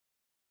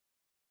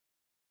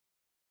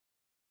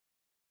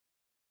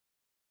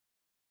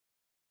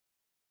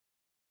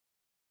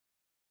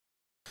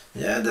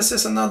Yeah, this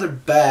is another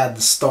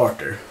bad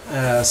starter.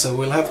 So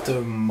we'll have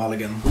to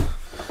mulligan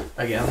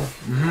again.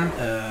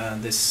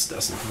 This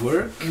doesn't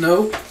work.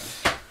 No.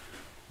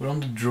 We're on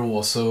the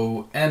draw,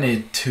 so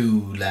any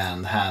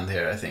 2-land hand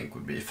here I think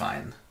would be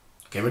fine.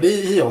 Okay, but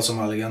he also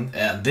mulligan.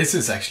 And this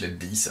is actually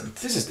decent.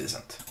 This is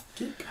decent.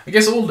 Keep. I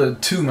guess all the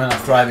 2-mana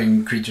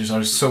thriving creatures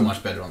are so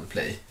much better on the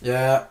play.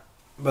 Yeah,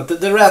 but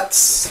the rats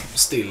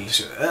still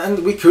should. And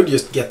we could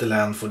just get the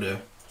land for the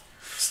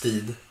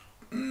steed.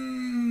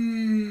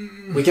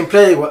 We can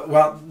play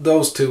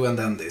those two and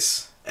then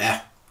this.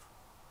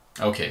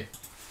 Okay.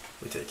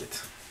 We take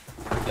it.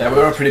 Yeah,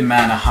 we're a pretty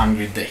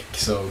mana-hungry deck,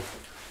 so...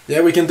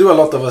 Yeah, we can do a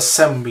lot of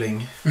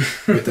assembling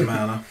with the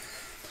mana.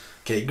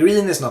 Okay,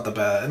 green is not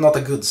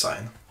a good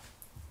sign.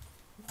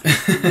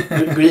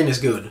 Green is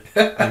good.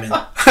 I mean,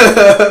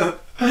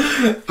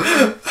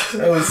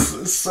 that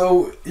was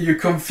so... You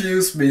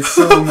confused me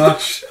so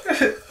much.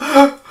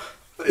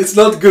 It's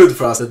not good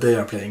for us that they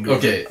are playing green.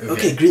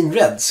 Okay. Green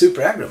red,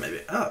 super aggro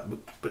maybe.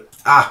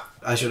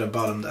 I should have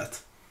bottomed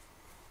that.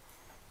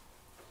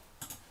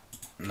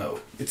 No,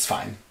 it's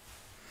fine.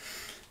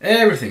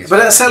 Everything is But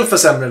fine. a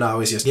self-assembler now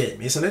is just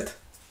game, isn't it?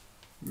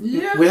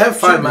 Yeah. We have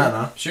 5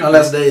 mana,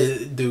 unless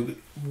they do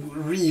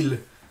real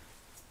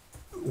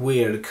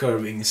weird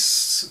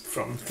curvings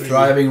from 3.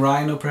 Thriving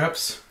Rhino,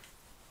 perhaps?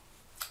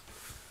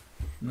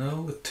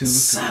 No, 2.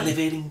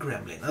 Salivating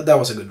Gremlin. That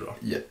was a good draw.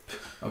 Yep.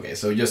 Okay,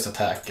 so just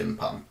attack and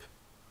pump.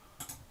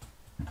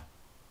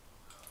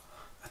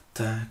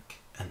 Attack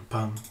and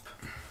pump.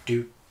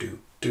 Do.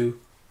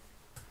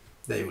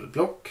 They will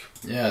block.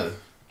 Yeah.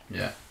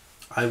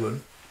 I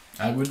would.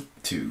 I would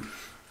too.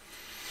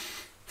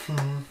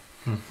 And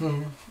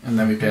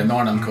then we play a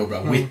Narnam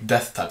Cobra with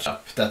Death Touch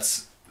up.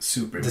 That's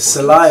super important. The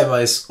saliva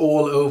is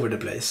all over the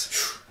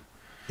place.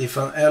 If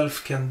an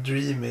elf can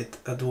dream it,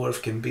 a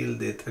dwarf can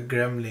build it, a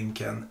gremlin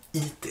can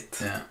eat it.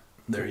 Yeah,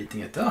 they're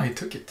eating it. Oh, he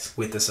took it.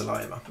 With the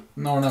saliva.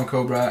 Narnam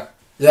Cobra.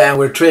 Yeah, and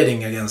we're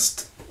trading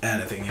against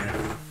anything here.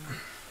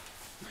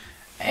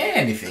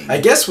 Anything. I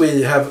guess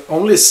we have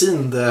only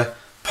seen the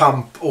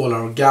pump all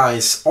our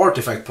guys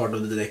artifact part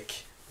of the deck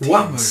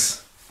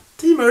once.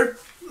 Teamer.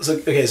 So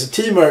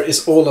Teamer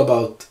is all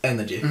about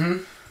energy.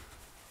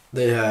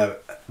 They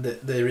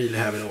really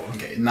have it all.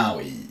 Okay, now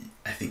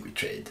I think we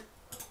trade.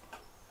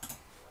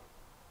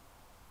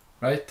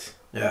 Right?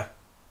 Yeah.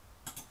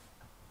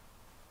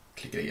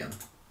 Click it again.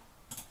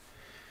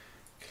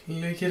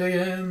 Click it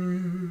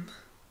again.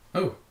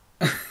 Oh.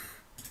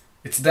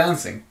 It's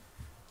dancing.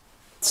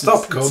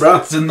 Stop, Cobra.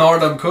 It's a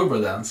Nardam Cobra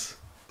dance.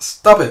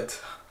 Stop it.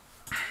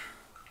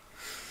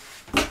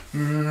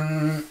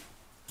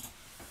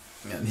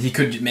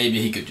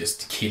 Maybe he could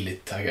just kill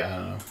it. I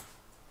don't know.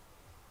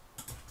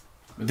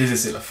 But this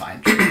is still a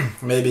fine trade.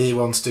 Maybe he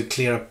wants to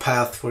clear a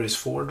path for his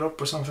 4-drop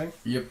or something.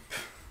 Yep.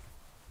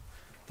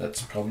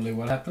 That's probably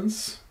what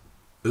happens.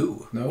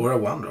 Ooh. No. Or a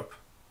 1-drop.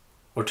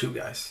 Or 2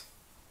 guys.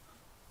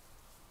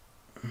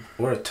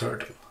 Or a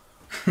turtle.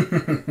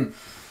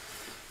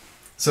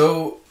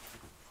 So...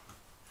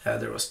 Yeah,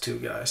 there was 2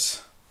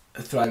 guys.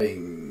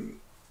 Thriving...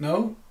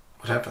 No?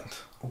 What happened?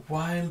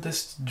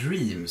 Wildest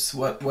Dreams.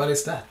 What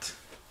is that?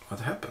 What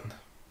happened?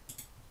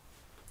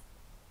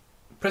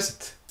 Press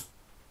it.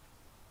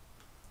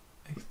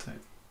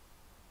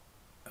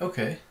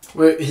 Okay.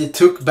 Well, he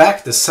took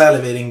back the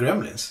salivating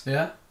gremlins.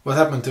 Yeah. What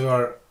happened to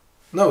our...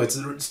 No, it's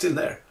still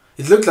there.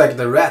 It looked like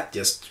the rat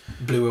just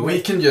blew away.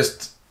 We can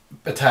just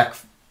attack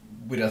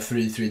with a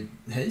 3/3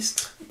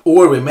 haste.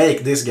 Or we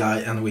make this guy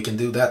and we can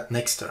do that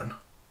next turn.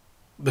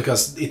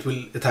 Because it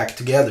will attack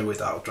together with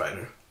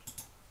Outrider.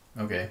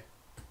 Okay.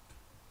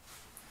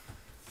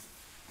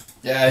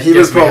 Yeah, he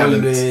will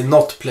probably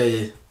not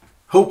play...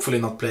 Hopefully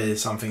not play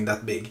something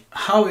that big.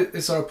 How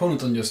is our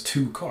opponent on just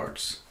 2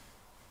 cards?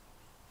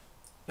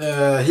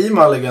 He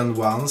mulliganed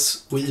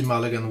once, we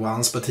mulliganed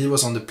once, but he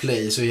was on the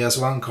play, so he has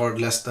 1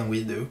 card less than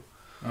we do.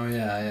 Oh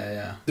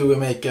yeah. Do we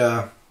make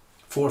a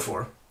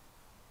 4/4?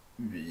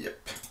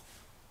 Yep.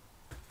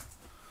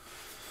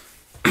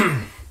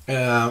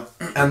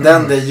 And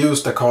then they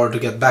used a card to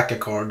get back a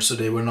card, so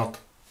they were not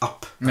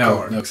up a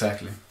card. No,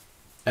 exactly.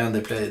 And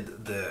they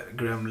played the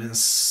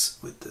gremlins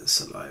with the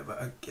saliva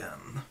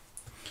again.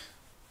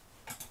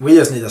 We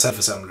just need a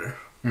self-assembler.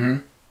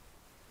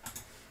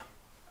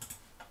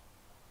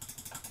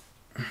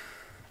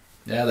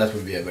 Yeah, that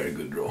would be a very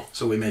good draw.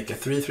 So we make a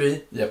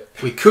 3/3. Yep.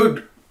 We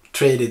could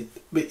trade it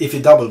if he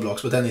double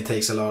blocks, but then it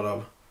takes a lot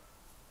of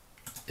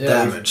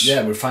damage.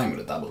 We're fine with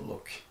a double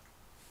block.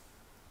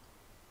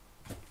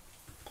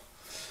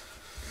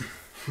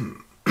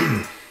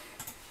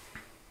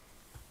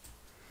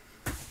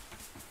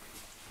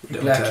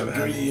 Black and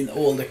green,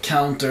 all the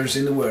counters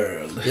in the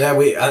world. Yeah,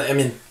 I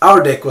mean,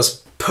 our deck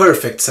was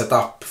perfect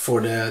setup for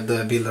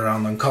the build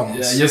around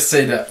uncommons. Yeah, just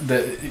say that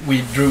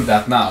we drew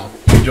that now.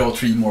 We draw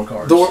 3 more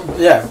cards.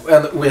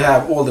 And we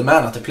have all the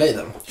mana to play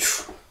them.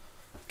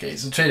 Okay,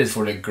 so trade it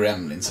for the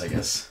gremlins, I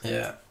guess.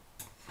 Yeah.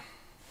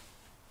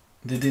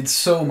 They did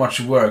so much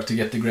work to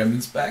get the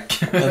gremlins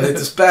back. And it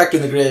is back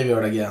in the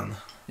graveyard again.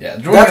 Yeah,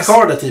 that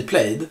card that he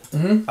played,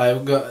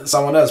 Mm-hmm.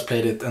 someone else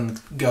played it and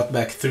got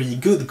back 3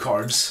 good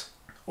cards.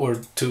 Or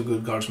 2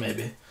 good cards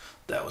maybe.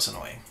 That was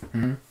annoying.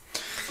 Mm-hmm.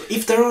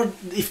 If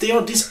they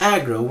are this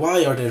aggro,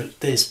 why are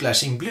they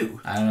splashing blue?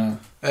 I don't know.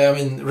 I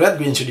mean,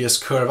 red-green should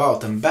just curve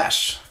out and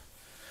bash.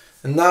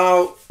 And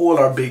now all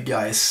our big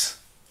guys.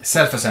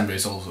 Self-assembly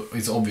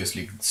is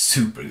obviously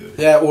super good.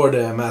 Yeah, or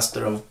the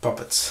Master of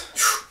Puppets.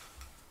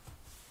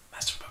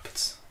 Master of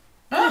Puppets.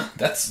 Ah,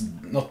 that's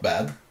not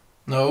bad.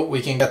 No,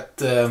 we can get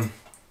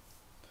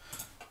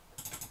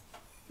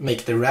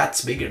make the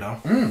rats bigger now.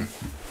 Mm.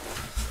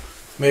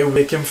 Maybe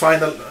we can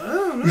find 2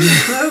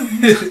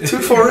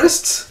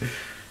 forests.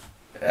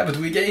 Yeah, but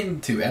we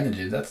gain 2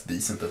 energy. That's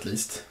decent at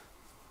least.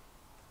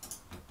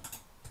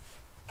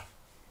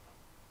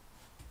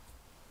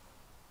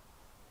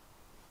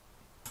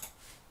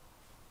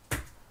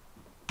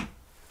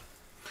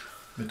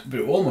 But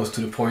we're almost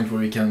to the point where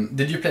we can...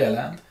 Did you play a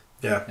land?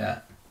 Yeah. Yeah.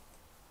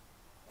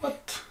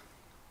 What?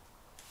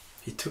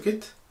 He took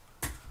it.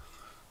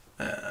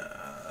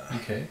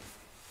 Okay.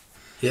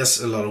 He has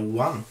a lot of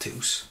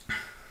 1/2s.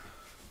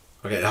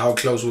 Okay, how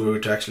close were we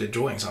to actually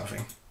drawing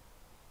something?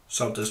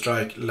 Subtle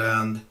Strike,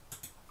 Land,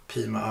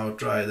 Pima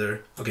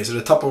Outrider. Okay, so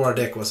the top of our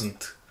deck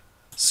wasn't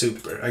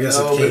super. I guess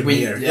it came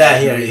here. Yeah,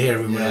 here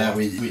we were. Yeah,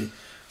 we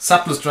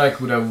Subtle Strike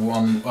would have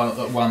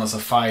won us a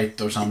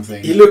fight or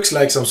something. He looks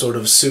like some sort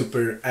of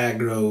super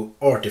aggro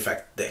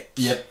artifact deck.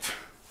 Yep.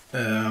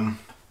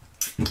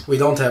 We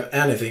don't have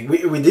anything.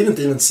 We didn't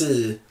even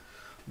see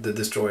the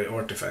destroy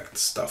artifact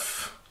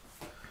stuff.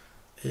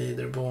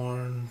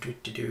 Aetherborn,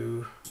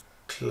 do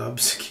club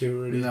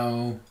security.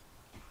 No.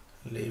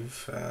 Live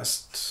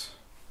fast.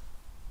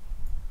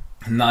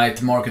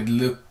 Night Market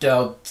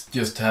Lookout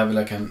just to have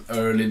like an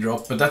early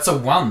drop, but that's a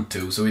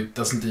 1/2, so it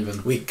doesn't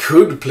even... We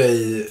could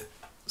play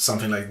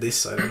something like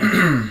this, I don't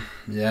know.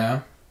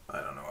 Yeah. I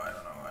don't know.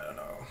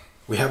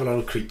 We have a lot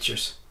of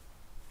creatures.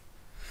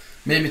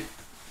 Maybe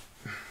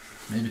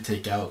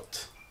take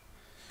out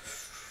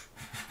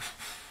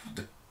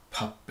the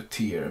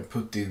Puppeteer and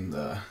put in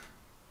the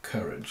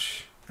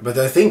Courage. But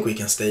I think we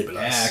can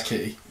stabilize.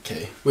 Yeah,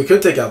 okay. We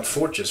could take out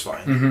Fortress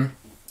fine. Mm-hmm.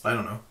 I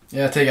don't know.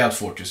 Yeah, take out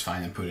Fortress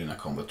fine and put in a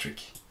combat trick.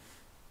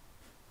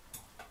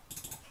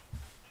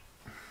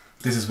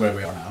 This is where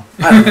we are now.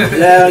 I don't know.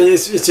 Yeah,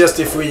 it's just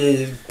if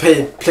we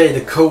play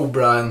the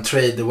Cobra and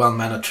trade the 1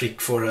 mana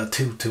trick for a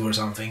 2/2 or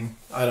something.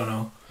 I don't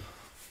know.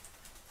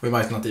 We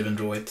might not even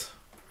draw it.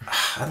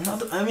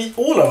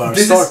 All of our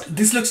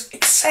This looks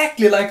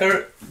exactly like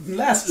our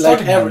last like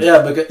starting hand.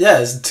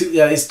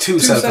 it's two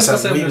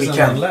self-assembly. We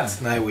can't.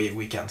 Land. No,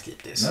 we can't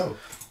keep this. No.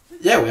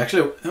 Yeah,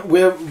 we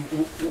have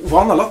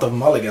won a lot of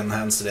mulligan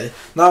hands today.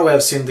 Now we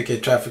have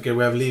Syndicate Trafficker.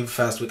 We have Live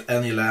Fast with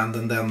any land,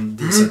 and then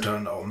these are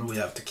turned on. We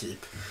have to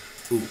keep.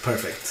 Ooh,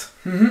 perfect.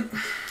 Mm-hmm.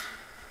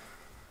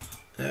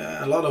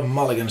 Yeah, a lot of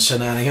mulligan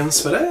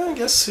shenanigans, but I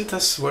guess it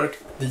has worked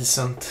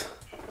decent.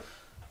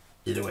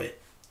 Either way.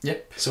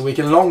 Yep. So we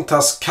can long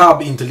toss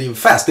Cub into Live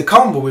Fast. The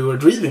combo we were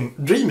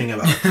dreaming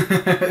about.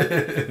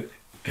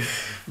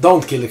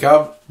 Don't kill the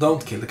Cub.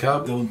 Don't kill the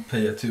Cub. Don't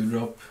pay a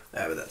 2-drop.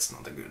 Yeah, but that's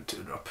not a good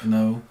 2-drop.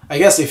 No. I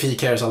guess if he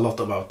cares a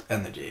lot about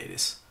energy, it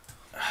is.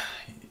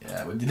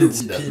 Yeah, we didn't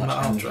see that Pima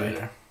much energy.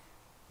 Outrider.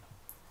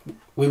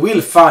 We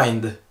will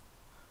find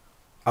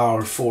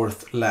our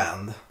 4th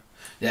land.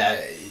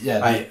 Yeah.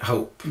 I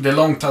hope. The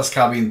long toss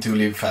Cub into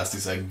Live Fast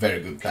is a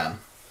very good plan.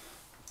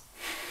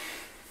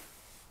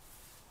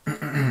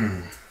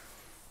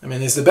 I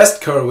mean, it's the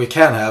best curve we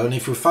can have, and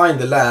if we find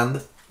the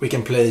land, we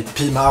can play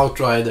Pima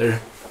Outrider.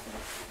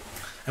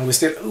 And we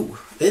still... Ooh,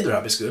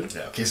 Aether is good.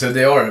 Yeah, okay, so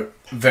they are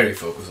very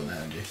focused on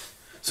energy.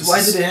 So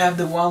why do they have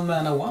the 1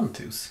 mana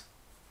 1/2s?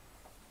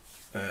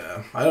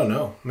 I don't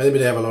know. Maybe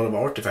they have a lot of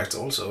artifacts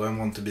also and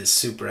want to be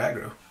super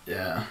aggro.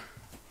 Yeah.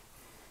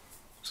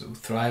 So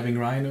Thriving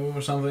Rhino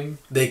or something?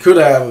 They could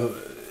have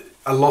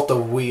a lot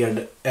of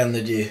weird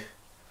energy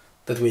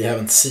that we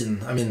haven't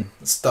seen. I mean,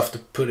 stuff to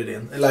put it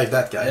in. Like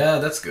that guy. Yeah,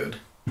 that's good.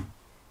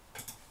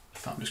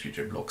 Thunder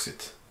Screecher blocks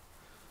it.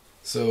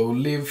 So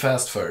Live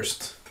Fast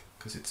first,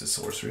 because it's a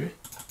sorcery.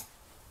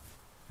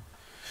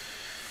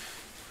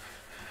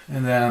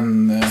 And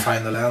then...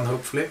 Find the land,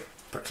 hopefully.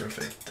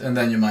 Perfect. And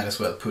then you might as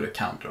well put a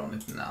counter on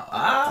it now.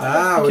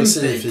 We'll can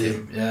see bait if he...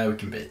 him. Yeah, we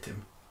can bait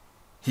him.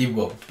 He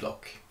won't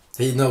block.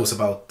 He knows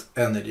about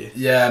energy.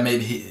 Yeah,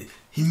 maybe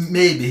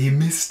he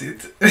missed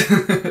it.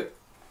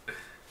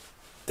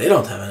 They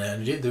don't have any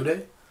energy, do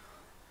they?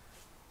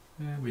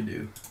 Yeah, we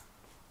do.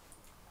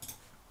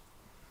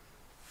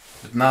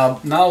 But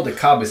now the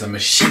Cub is a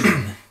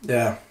machine.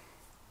 Yeah.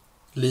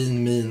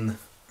 Lean, mean,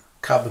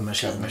 Cub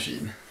machine.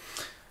 Machine.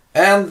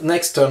 And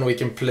next turn we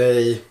can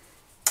play...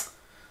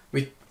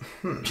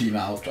 Pima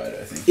Outrider,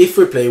 I think. If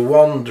we play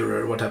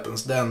Wanderer, what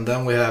happens then?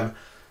 Then we have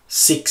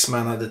 6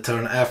 mana the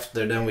turn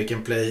after. Then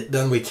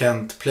we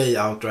can't play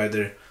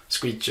Outrider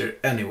Screecher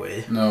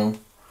anyway. No.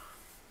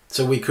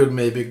 So we could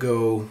maybe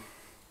go...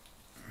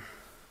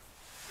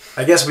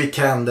 I guess we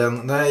can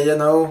then...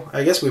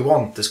 I guess we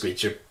want the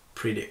Screecher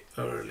pretty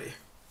early.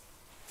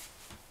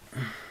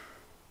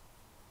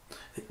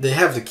 They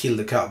have to kill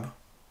the cub.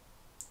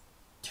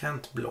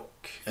 Can't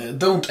block.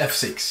 Don't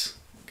F6.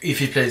 If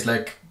he plays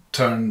like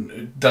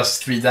does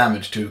 3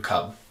 damage to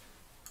cub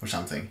or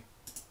something.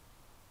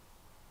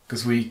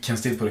 Because we can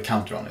still put a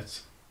counter on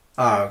it.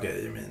 Ah,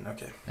 okay, you mean,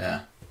 okay.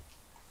 Yeah.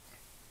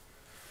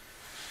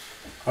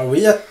 Are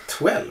we at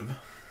 12?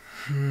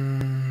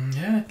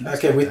 Yeah.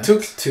 Okay, like we that.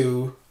 took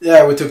 2.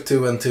 Yeah, we took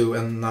 2 and 2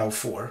 and now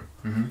 4.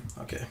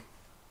 Okay.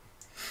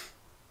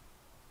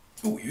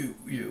 Ooh,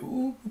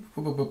 you.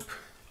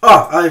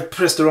 Ah, I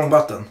pressed the wrong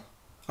button.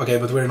 Okay,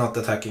 but we're not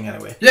attacking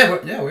anyway.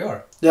 Yeah, we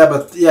are. Yeah,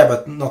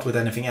 but not with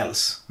anything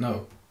else.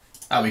 No.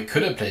 Ah, we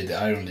could have played the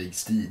Iron League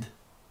Steed.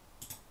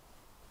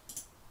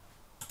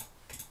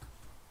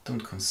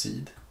 Don't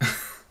concede. I'm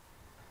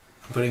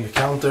putting a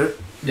counter.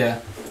 Yeah.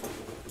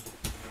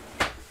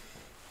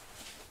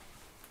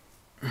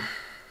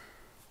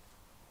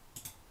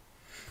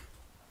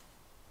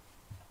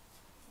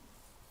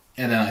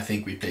 And then I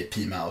think we play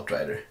Pima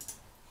Outrider.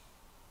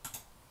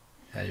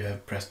 Yeah, you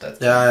have pressed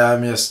that. Yeah,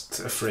 I'm just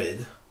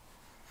afraid.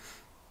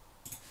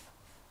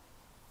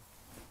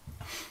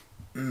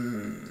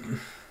 Pima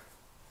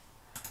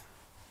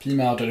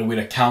Outrider with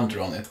a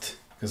counter on it.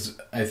 Because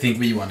I think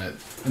we want it.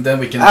 And then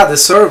we can... Ah, the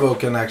servo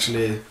can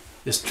actually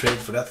just trade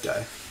for that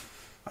guy.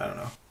 I don't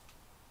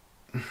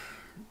know.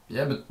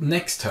 Yeah, but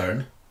next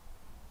turn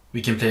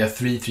we can play a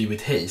 3-3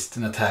 with haste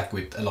and attack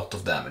with a lot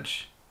of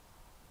damage.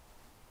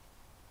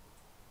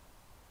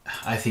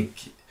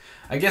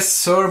 I guess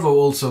Servo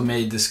also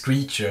made the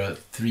Screecher a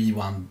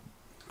 3-1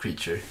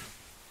 creature.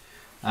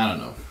 I don't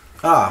know.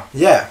 Ah,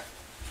 yeah.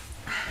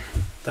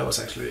 That was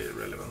actually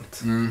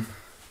relevant.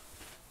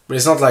 But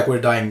it's not like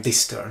we're dying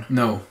this turn.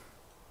 No.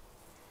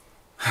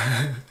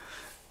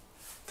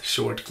 The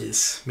short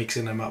keys,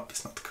 mixing them up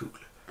is not cool.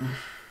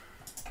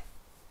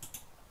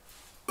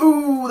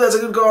 Ooh, that's a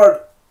good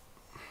card!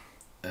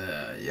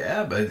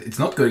 Yeah, but it's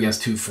not good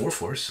against 2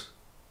 4/4s.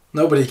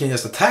 No, but he can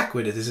just attack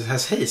with it. It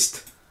has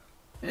haste.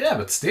 Yeah,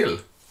 but still.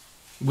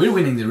 We're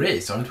winning the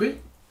race, aren't we?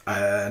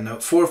 No,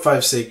 4,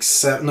 5, 6,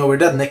 7. No, we're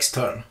dead next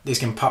turn. This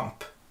can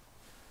pump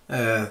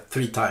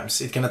 3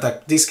 times. It can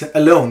attack. This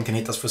alone can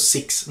hit us for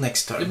 6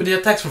 next turn. Yeah, but he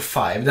attacks for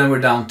 5, then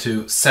we're down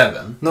to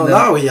 7. No, then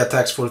now he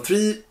attacks for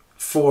 3,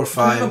 4, we have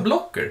 5. a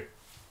blocker.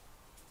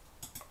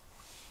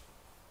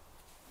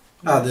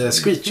 Ah, the What are you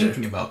Screecher.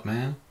 thinking about,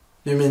 man?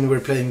 You mean we're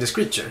playing the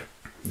Screecher?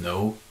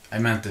 No, I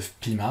meant the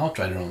Pima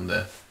Outrider on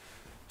the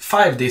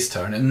 5 this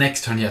turn, and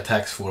next turn he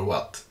attacks for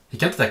what? He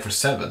can't attack for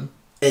 7.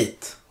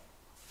 8.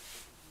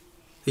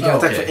 He can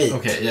attack for 8.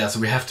 Okay, yeah, so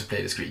we have to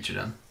play the Screecher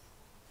then.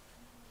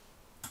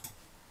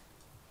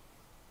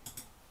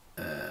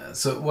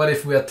 So what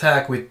if we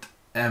attack with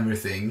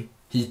everything?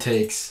 He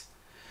takes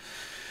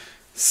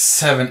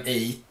 7,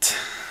 8.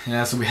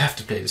 Yeah, so we have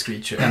to play the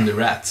Screecher and the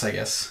rats, I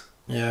guess.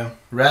 Yeah.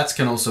 Rats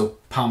can also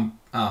pump...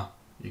 Ah,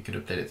 you could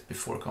have played it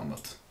before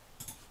combat.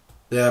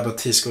 Yeah,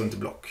 but he's going to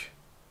block.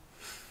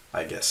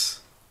 I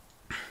guess.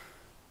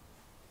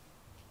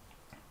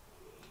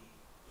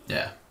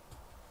 Yeah.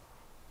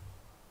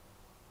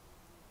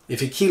 If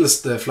he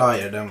kills the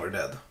flyer, then we're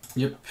dead.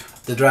 Yep.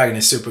 The dragon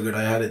is super good.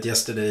 I had it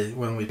yesterday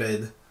when we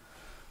played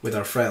with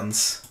our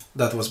friends.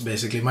 That was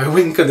basically my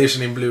win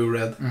condition in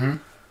blue-red.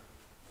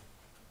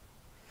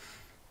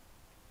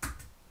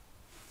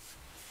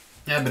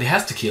 Yeah, but he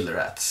has to kill the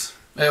rats.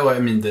 Oh, I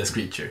mean the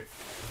Screecher.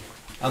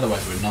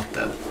 Otherwise we're not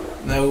dead.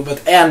 No,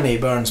 but any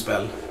burn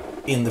spell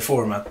in the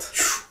format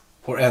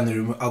or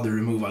any other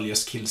removal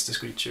just kills the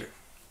Screecher.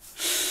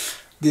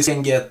 This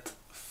can get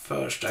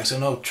first strike, so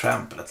no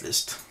trample at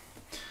least.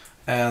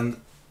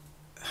 And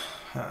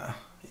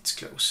it's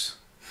close.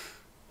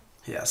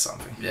 He has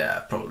something. Yeah,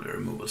 probably a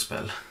removal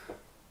spell.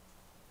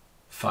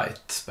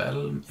 Fight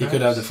spell. He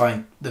could have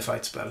the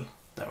fight spell.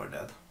 Then we're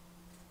dead.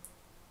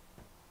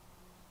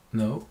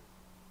 No.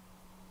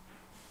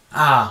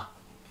 Ah,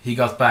 he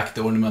got back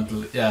the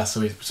ornamental. Yeah,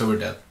 so we're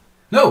dead.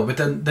 No, but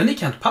then he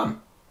can't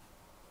pump.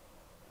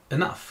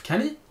 Enough,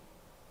 can he?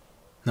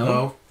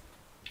 No.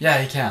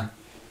 Yeah, he can.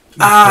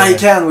 He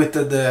can with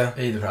the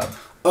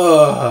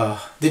Eiderab.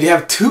 Did he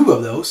have 2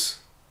 of those?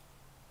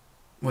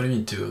 What do you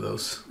mean 2 of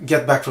those?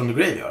 Get back from the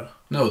graveyard.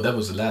 No, that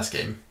was the last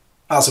game.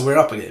 Ah, so we're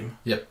up a game.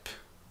 Yep.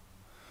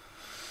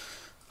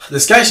 The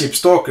Skyship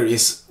Stalker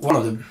is one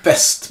of the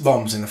best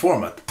bombs in the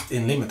format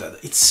in Limited.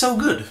 It's so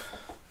good.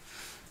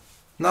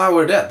 Now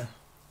we're dead.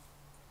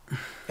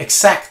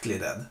 Exactly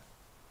dead.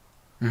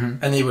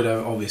 And he would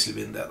have obviously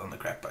been dead on the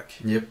crackback.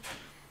 Yep.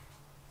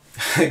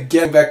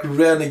 Get back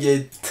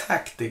Renegade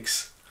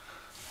Tactics.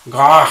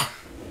 Gah!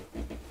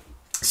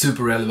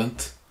 Super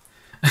relevant.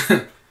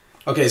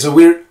 Okay, so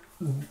we're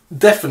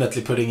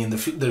definitely putting in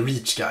the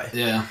reach guy.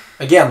 Yeah.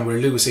 Again, we're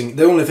losing.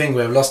 The only thing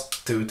we have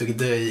lost to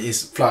today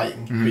is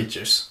flying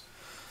creatures.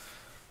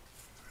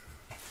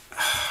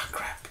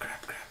 Crap.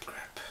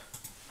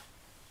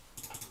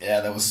 Yeah,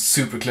 that was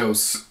super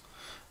close.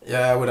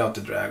 Yeah, without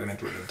the dragon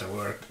it wouldn't have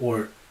worked.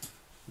 Or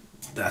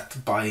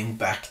that buying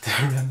back the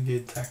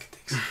Renegade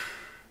Tactics.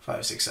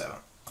 5, 6, 7.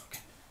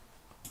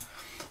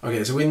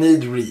 Okay, so we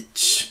need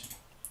reach.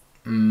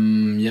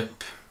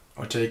 Yep.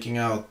 Or taking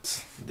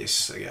out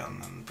this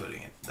again and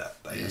putting it that,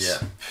 I guess.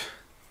 Yeah.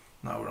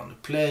 Now we're on the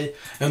play.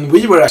 And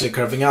we were actually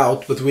curving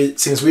out, but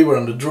since we were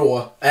on the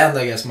draw, and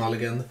I guess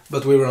mulligan,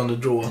 but we were on the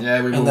draw.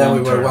 Yeah, and then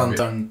we were one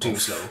turn too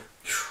slow.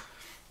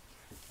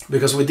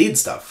 Because we did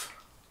stuff.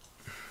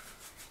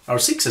 Our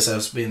 6s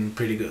has been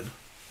pretty good.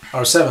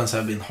 Our 7s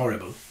have been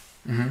horrible.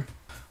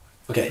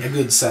 Okay, a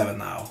good 7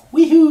 now.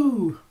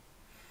 Woohoo!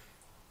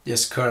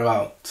 Just curve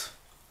out.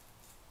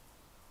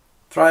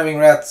 Thriving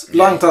Rats.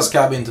 Long toss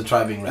cab into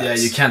Thriving Rats. Yeah,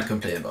 you can't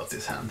complain about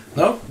this hand.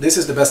 No, this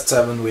is the best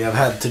 7 we have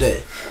had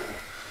today.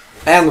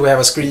 And we have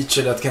a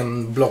Screecher that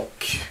can block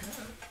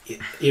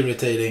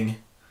irritating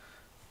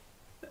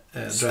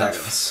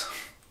dragons.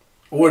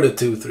 Or the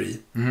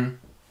 2-3.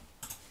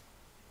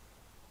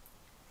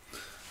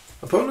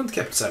 Opponent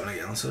kept 7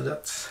 again, so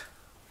that's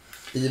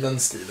even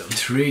Steven.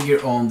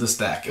 Trigger on the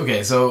stack.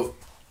 Okay, so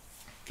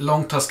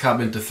long toss cab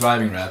into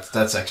Thriving Rats,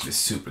 that's actually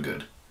super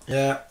good.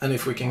 Yeah, and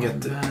if we can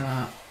get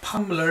the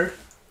Pummeler.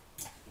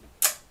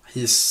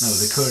 No,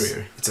 the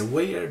Courier. It's a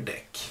weird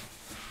deck.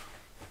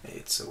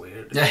 It's a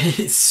weird deck. Yeah,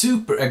 he's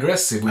super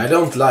aggressive. I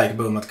don't like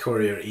Bomat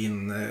Courier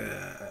in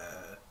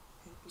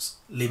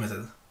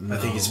Limited. No. I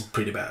think it's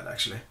pretty bad,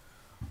 actually.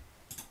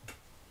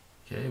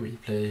 Okay, we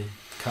play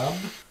Cub.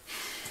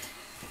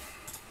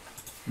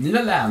 Need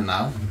a land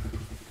now.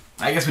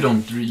 I guess we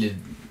don't really...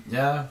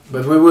 Yeah.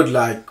 But we would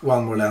like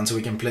one more land so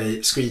we can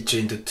play Screecher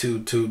into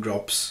 2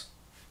 drops.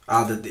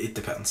 It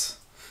depends.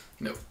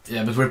 No.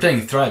 Yeah, but we're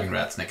playing Thriving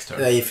Rats next turn.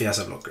 Yeah, if he has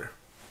a blocker.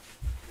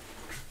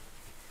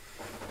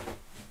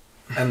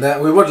 And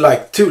then we would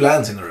like 2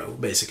 lands in a row,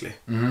 basically.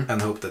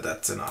 And hope that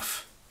that's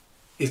enough.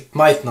 It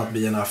might not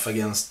be enough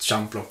against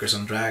jump blockers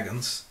and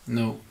dragons.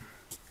 No.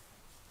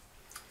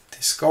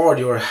 Discard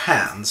your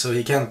hand, so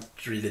he can't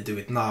really do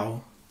it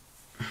now.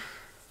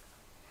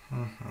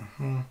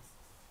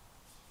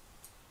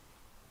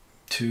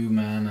 2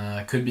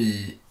 mana. Could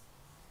be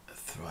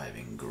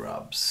Thriving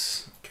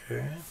Grubs.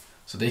 Okay.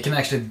 So they can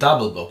actually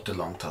double block the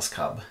Long Tusk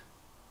Cub.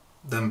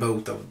 Then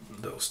both of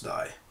those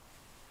die.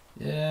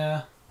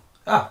 Yeah.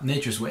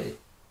 Nature's Way.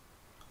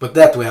 But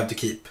that we have to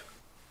keep.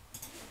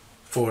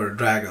 For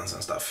dragons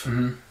and stuff.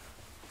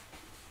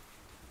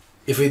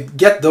 If we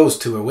get those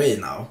 2 away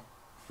now,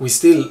 we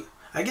still...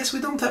 I guess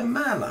we don't have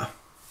mana.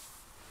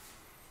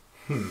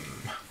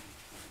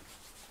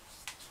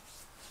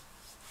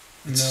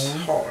 It's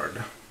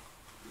hard.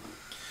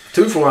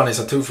 2 for 1 is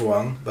a 2 for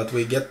 1, but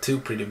we get 2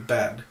 pretty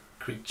bad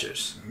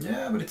creatures.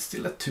 Yeah, but it's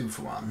still a 2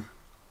 for 1.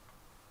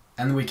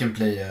 And we can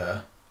play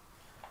a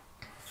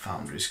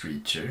Foundry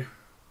Screecher.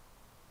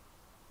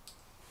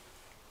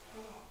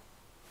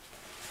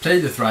 Play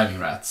the Thriving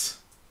Rats.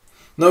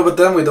 No, but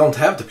then we don't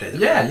have to play the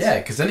rats. Yeah,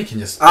 because then he can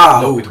just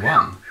block with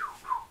 1.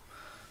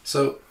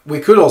 So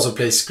we could also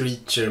play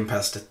Screecher and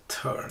pass the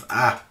turn.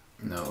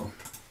 No.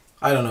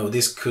 I don't know,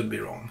 this could be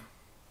wrong.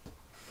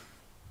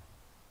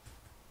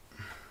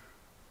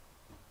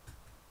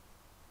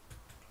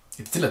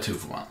 It's still a 2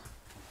 for 1.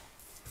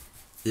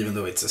 Even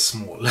though it's a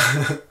small 2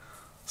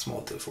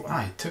 for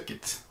 1. He took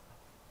it.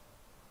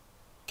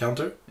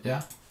 Counter?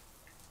 Yeah.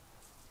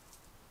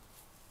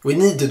 We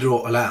need to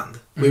draw a land.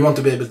 We want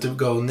to be able to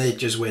go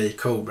Nature's Way,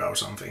 Cobra or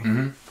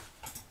something.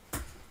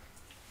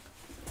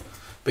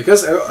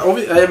 Because,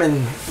 I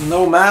mean,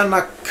 no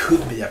mana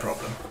could be a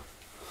problem.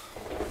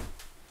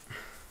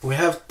 We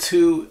have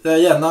 2...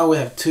 now we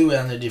have 2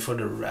 energy for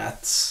the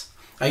rats.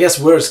 I guess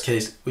worst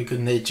case, we could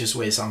Nature's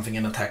Way something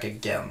and attack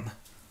again.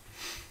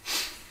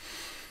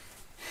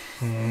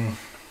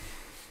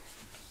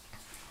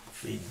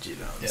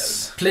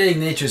 Vigilance. Yeah. Playing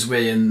Nature's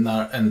Way and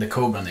the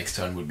Cobra next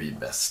turn would be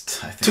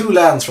best, I think. 2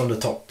 lands from the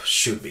top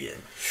should be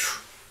game.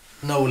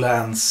 No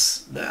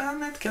lands,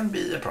 then it can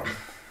be a problem.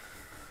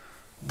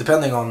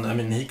 Depending on, I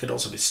mean, he could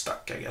also be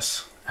stuck, I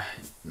guess.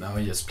 No,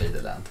 he just played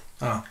the land.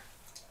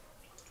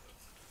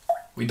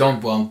 We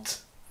don't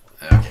want...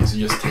 Okay, so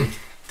just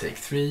take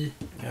 3.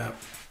 Yeah.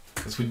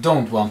 Because we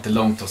don't want the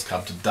Long Toss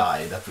Cub to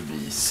die. That would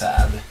be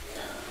sad.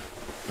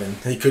 I mean,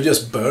 he could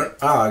just burn...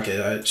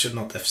 okay, I should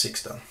not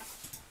F6 then.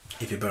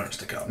 If he burns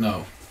the cub.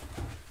 No.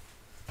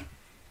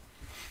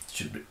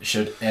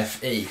 Should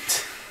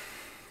F8.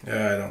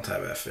 Yeah, I don't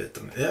have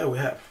F8. Yeah, we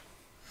have.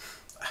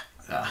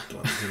 I don't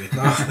want to do it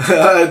now.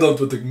 I don't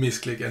put the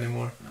misclick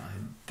anymore. I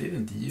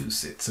didn't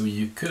use it, so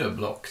you could have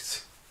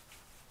blocked.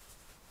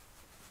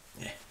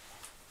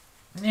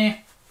 Yeah.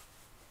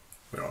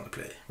 We're on the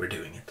play. We're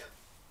doing it.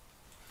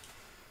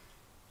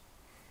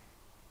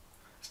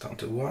 It's down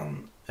to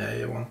 1.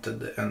 I wanted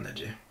the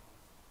energy.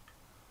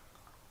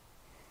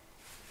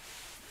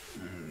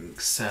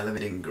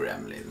 Salivating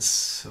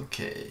Gremlins.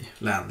 Okay.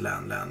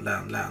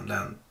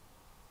 Land.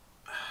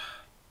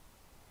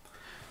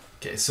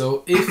 Okay,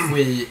 so if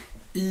we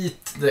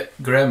eat the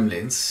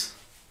Gremlins,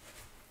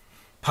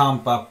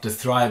 pump up the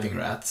Thriving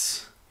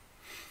Rats.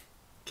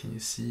 Can you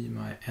see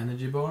my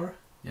energy bar?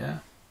 Yeah.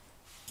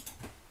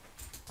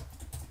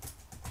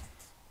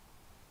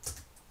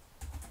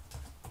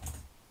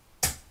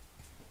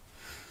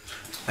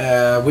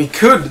 We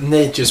could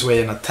Nature's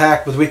Way and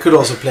attack, but we could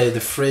also play the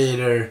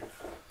Freighter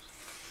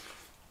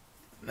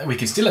We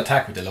can still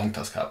attack with the long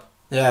tusk hub.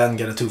 Yeah, and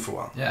get a 2 for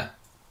 1. Yeah.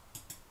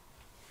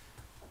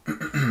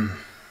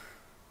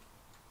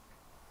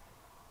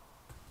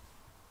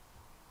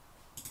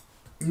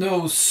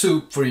 No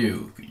soup for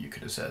you, you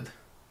could have said.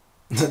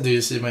 Do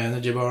you see my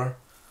energy bar?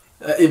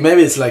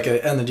 Maybe it's like an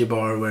energy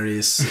bar where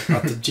he's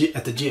at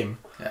the gym.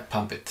 Yeah,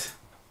 pump it.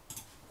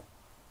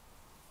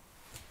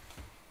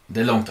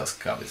 The long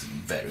tusk hub is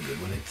very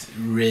good when it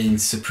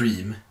reigns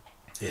supreme.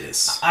 It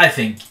is. I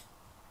think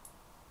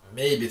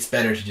maybe it's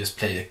better to just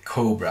play the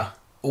Cobra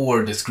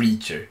or the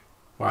Screecher.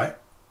 Why?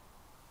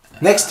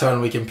 Next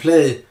turn we can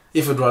play,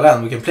 if we draw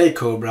land, we can play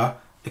Cobra,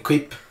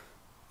 equip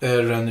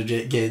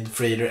Renegade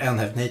Freighter and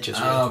have Nature's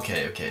Way.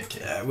 Okay.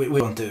 Yeah, we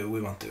want to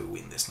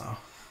win this now.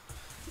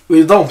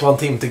 We don't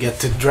want him to get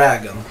to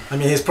Dragon. I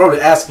mean, he's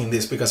probably asking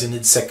this because he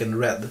needs second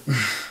red.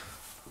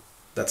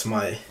 That's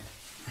my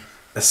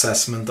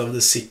assessment of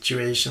the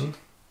situation.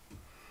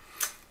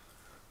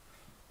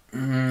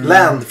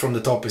 Land from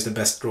the top is the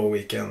best draw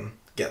we can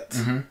get.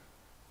 Mm-hmm.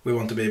 We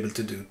want to be able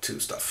to do 2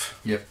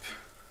 stuff. Yep.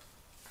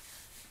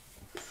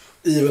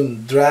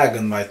 Even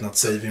Dragon might not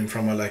save him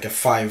from like a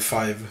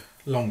 5/5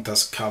 long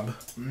tusk cub.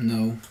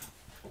 No.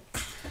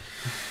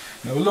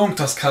 No long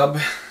tusk cub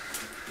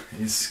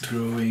is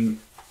growing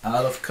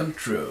out of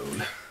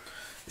control.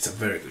 It's a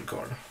very good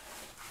card.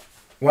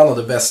 One of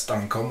the best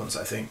uncommons,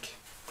 I think.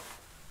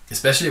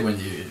 Especially when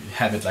you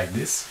have it like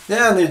this.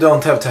 Yeah, and you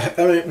don't have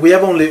to... I mean, we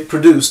have only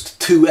produced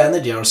 2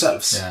 energy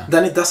ourselves. Yeah.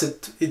 Then it does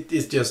it...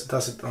 It just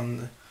does it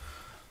on...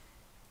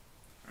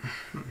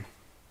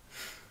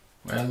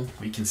 Well,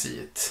 we can see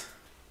it.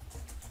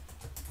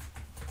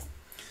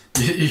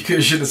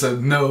 You should have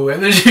said no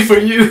energy for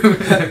you.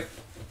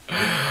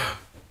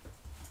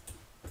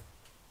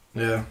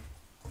 Yeah.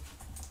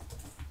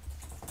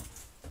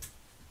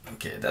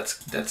 Okay,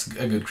 that's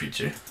a good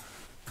creature.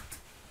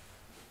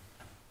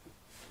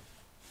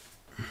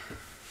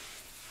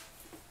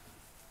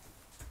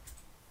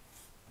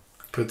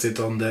 Puts it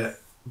on the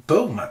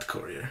Bowmat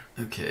Courier.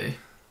 Okay.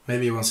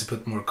 Maybe he wants to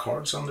put more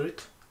cards under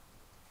it.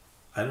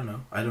 I don't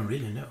know. I don't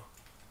really know.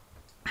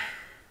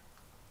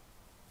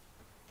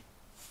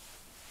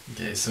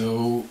 Okay,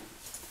 so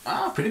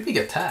pretty big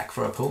attack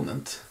for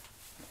opponent.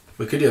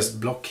 We could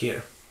just block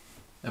here.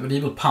 Yeah, but he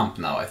will pump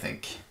now, I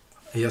think.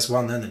 He has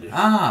 1 energy.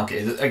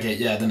 Okay. Okay,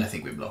 yeah, then I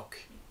think we block.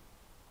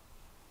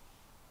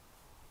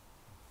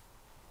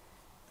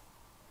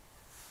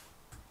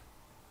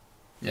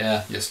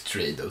 Yeah, just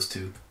trade those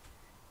 2.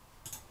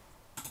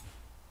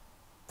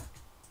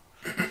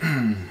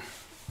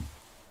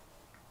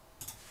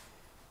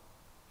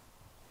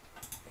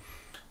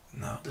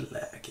 Now the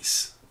lag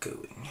is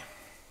going.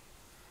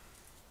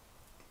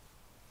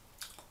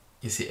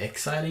 Is he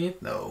exiling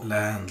it? No.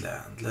 Land.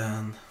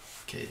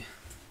 Okay.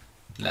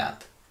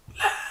 Land.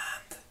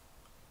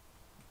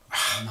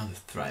 Another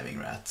thriving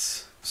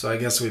rats. So I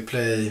guess we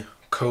play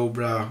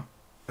Cobra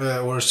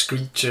or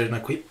Screecher and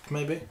equip,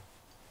 maybe?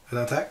 An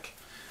attack?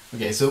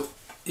 Okay, so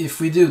if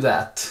we do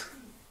that,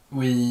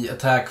 we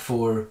attack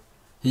for...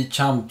 He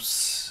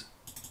chumps...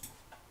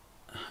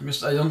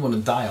 I don't want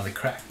to die on the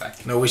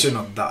crackback. No, we should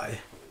not die.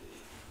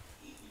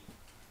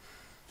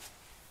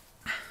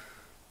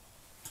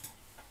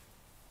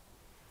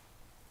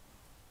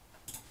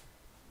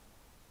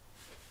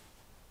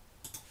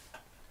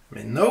 I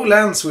mean, no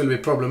lands will be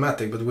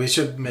problematic, but we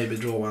should maybe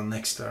draw 1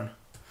 next turn.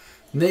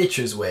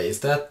 Nature's Way,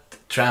 is that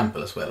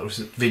trample as well, or is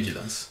it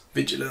vigilance?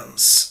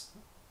 Vigilance.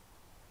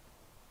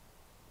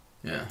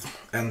 Yeah.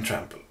 And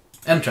trample.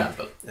 And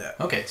trample. Yeah.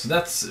 Okay, so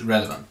that's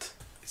relevant.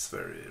 It's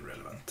very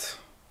relevant.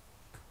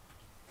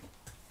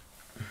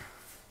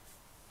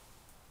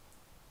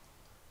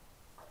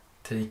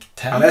 Take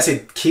 10. Unless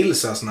it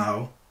kills us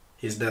now,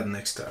 he's dead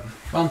next turn.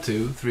 1,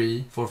 2,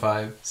 3, 4,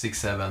 5, 6,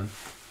 7,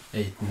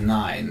 8,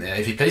 9.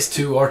 If he plays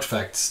 2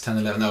 artifacts, 10,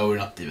 11. No, we're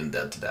not even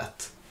dead to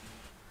that.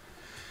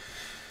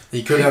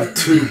 He could have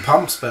 2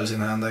 pump spells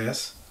in hand, I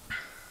guess.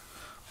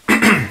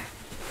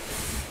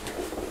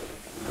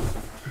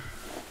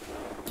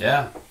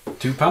 Yeah,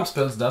 2 pump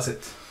spells does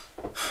it.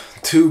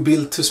 2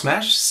 build to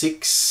smash.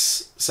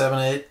 6, 7,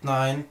 8,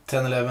 9,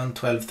 10, 11,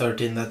 12,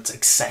 13. That's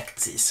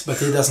exactsies. But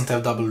he doesn't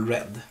have double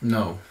red.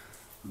 No.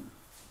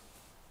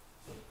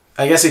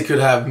 I guess he could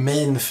have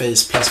main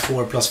phase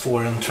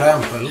 +4/+4 and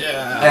trample.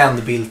 Yeah.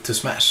 And build to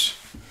smash.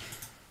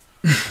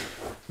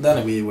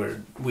 Then we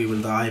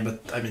will die, but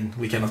I mean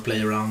we cannot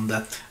play around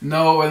that.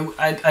 No,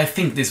 and I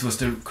think this was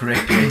the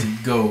correct way to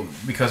go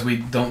because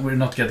we're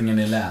not getting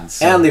any lands.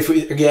 So. And if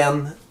we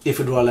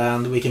draw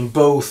land, we can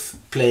both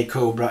play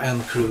Cobra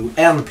and Crew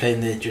and play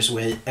Nature's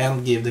Way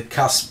and give the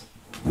cusp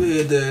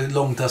the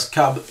long tusk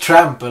cub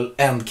trample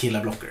and kill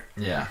a blocker.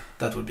 Yeah.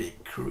 That would be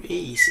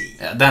crazy.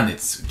 Yeah, then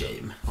it's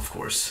game, of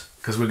course,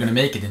 because we're gonna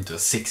make it into a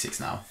 6/6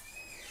 now.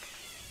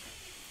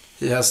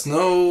 He has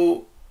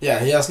no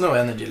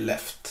energy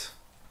left.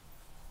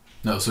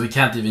 No, so we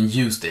can't even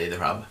use the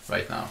Aether Hub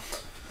right now.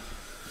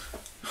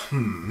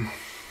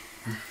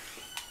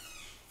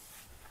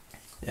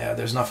 Yeah,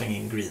 there's nothing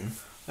in green.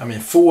 I mean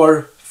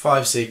 4,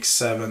 5, 6,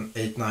 7,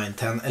 8, 9,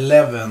 10,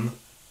 11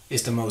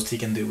 is the most he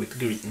can do with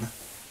green.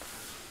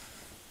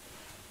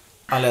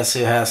 Unless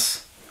he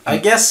has... I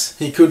guess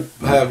he could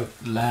have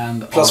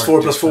land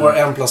 +4/+4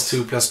 and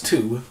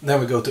 +2/+2. Then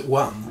we go to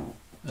 1.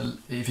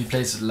 If he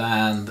plays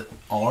land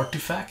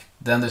artifact,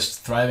 then the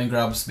thriving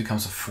grubs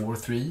becomes a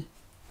 4/3.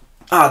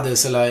 Ah, the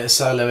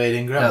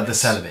salivating grubs. Yeah, the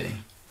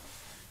salivating.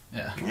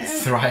 Yeah,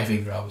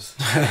 thriving grubs.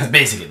 It's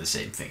basically the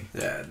same thing.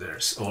 Yeah,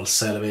 there's all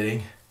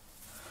salivating.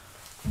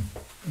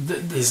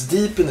 He's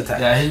deep in the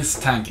tank. Yeah, he's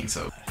tanking,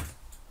 so.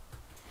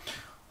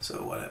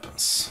 So what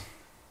happens?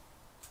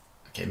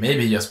 Okay,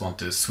 maybe he just want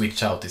to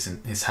switch out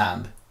his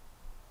hand.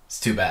 It's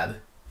too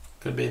bad.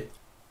 Could be.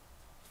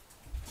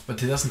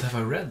 But he doesn't have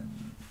a red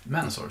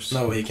mana source.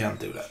 No, he can't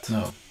do that.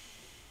 No.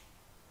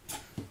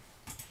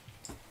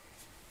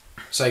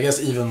 So I guess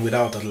even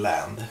without a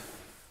land.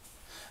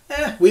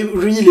 We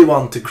really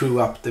want to crew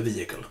up the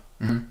vehicle.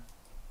 Mm-hmm.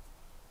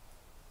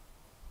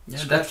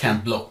 Yeah, that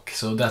can't block,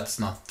 so that's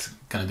not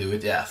gonna do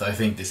it. Yeah, so I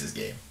think this is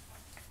game.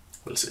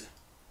 We'll see.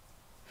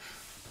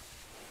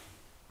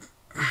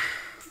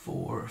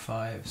 4,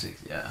 5,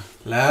 6, yeah.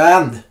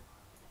 Land!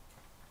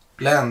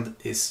 Land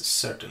is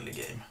certainly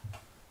game.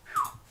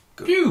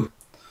 Good. Phew!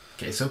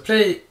 Okay, so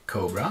play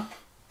Cobra.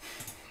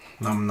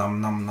 Num num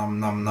num num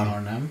num num.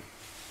 Arnhem.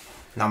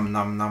 Num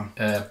num num.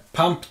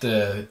 Pump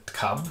the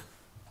cub.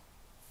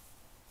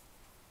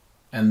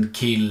 And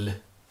kill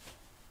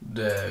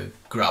the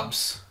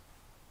grubs.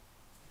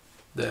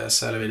 The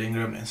salivating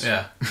gremlins.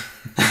 Yeah.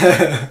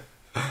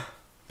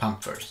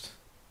 Pump first.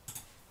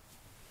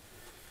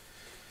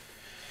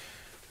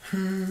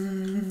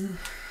 And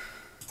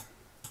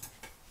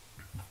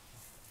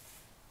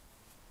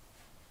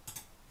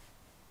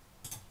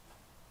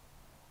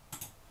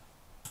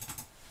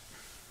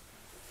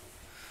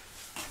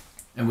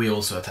we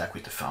also attack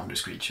with the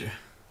Founder's Creature.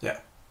 Yeah.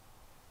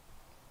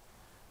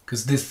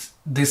 Because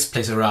this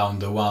plays around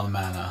the 1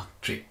 mana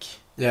trick.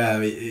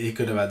 Yeah, he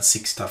could have had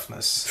 6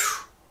 toughness.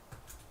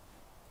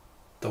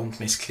 Don't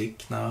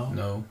misclick now.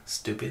 No.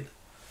 Stupid.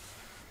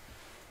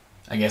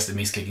 I guess the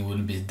misclicking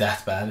wouldn't be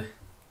that bad.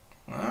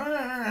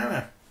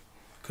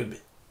 Could be.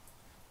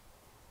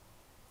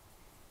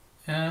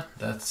 Yeah,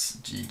 that's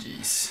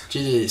GG's.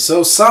 GG.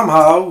 So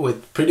somehow,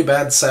 with pretty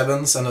bad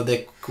 7s and a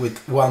deck with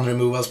 1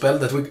 removal spell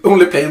that we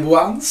only played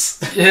once.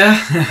 Yeah.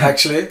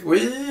 Actually,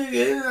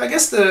 I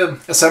guess the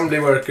assembly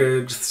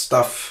worker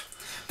stuff.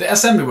 The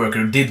assembly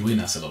worker did win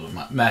us a lot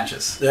of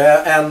matches.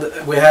 Yeah,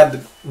 and we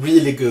had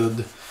really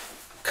good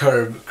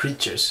curve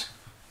creatures.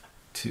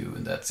 2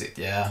 and that's it.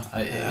 Yeah.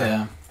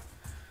 Yeah.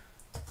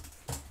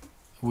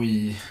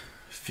 We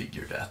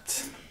figured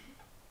that.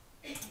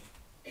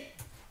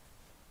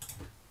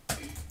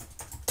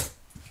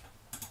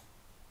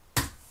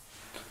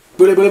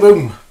 Bully bully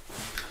boom.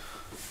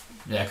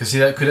 Yeah, because he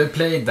could have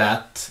played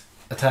that,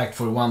 attacked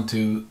for 1,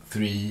 2,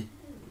 3,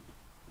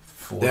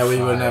 4, Yeah, we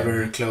 5, were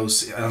never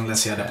close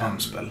unless he had a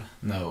pump spell.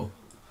 No.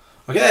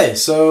 Okay,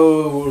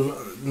 so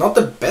not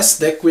the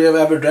best deck we have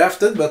ever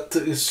drafted, but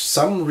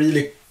some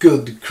really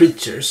good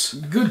creatures.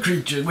 Good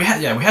creatures. We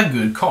had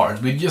good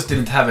cards. We just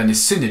didn't have any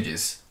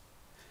synergies.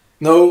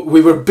 No, we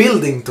were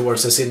building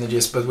towards the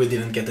synergies, but we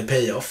didn't get the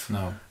payoff.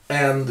 No.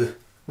 And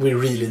we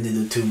really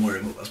needed 2 more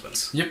removal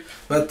spells. Yep.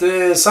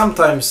 But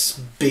sometimes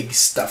big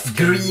stuff.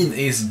 Green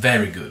is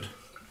very good.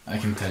 I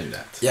can tell you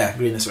that. Yeah,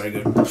 green is very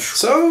good.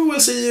 So we'll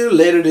see you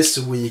later this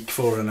week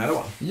for another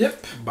one.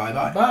 Yep. Bye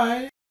bye.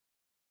 Bye.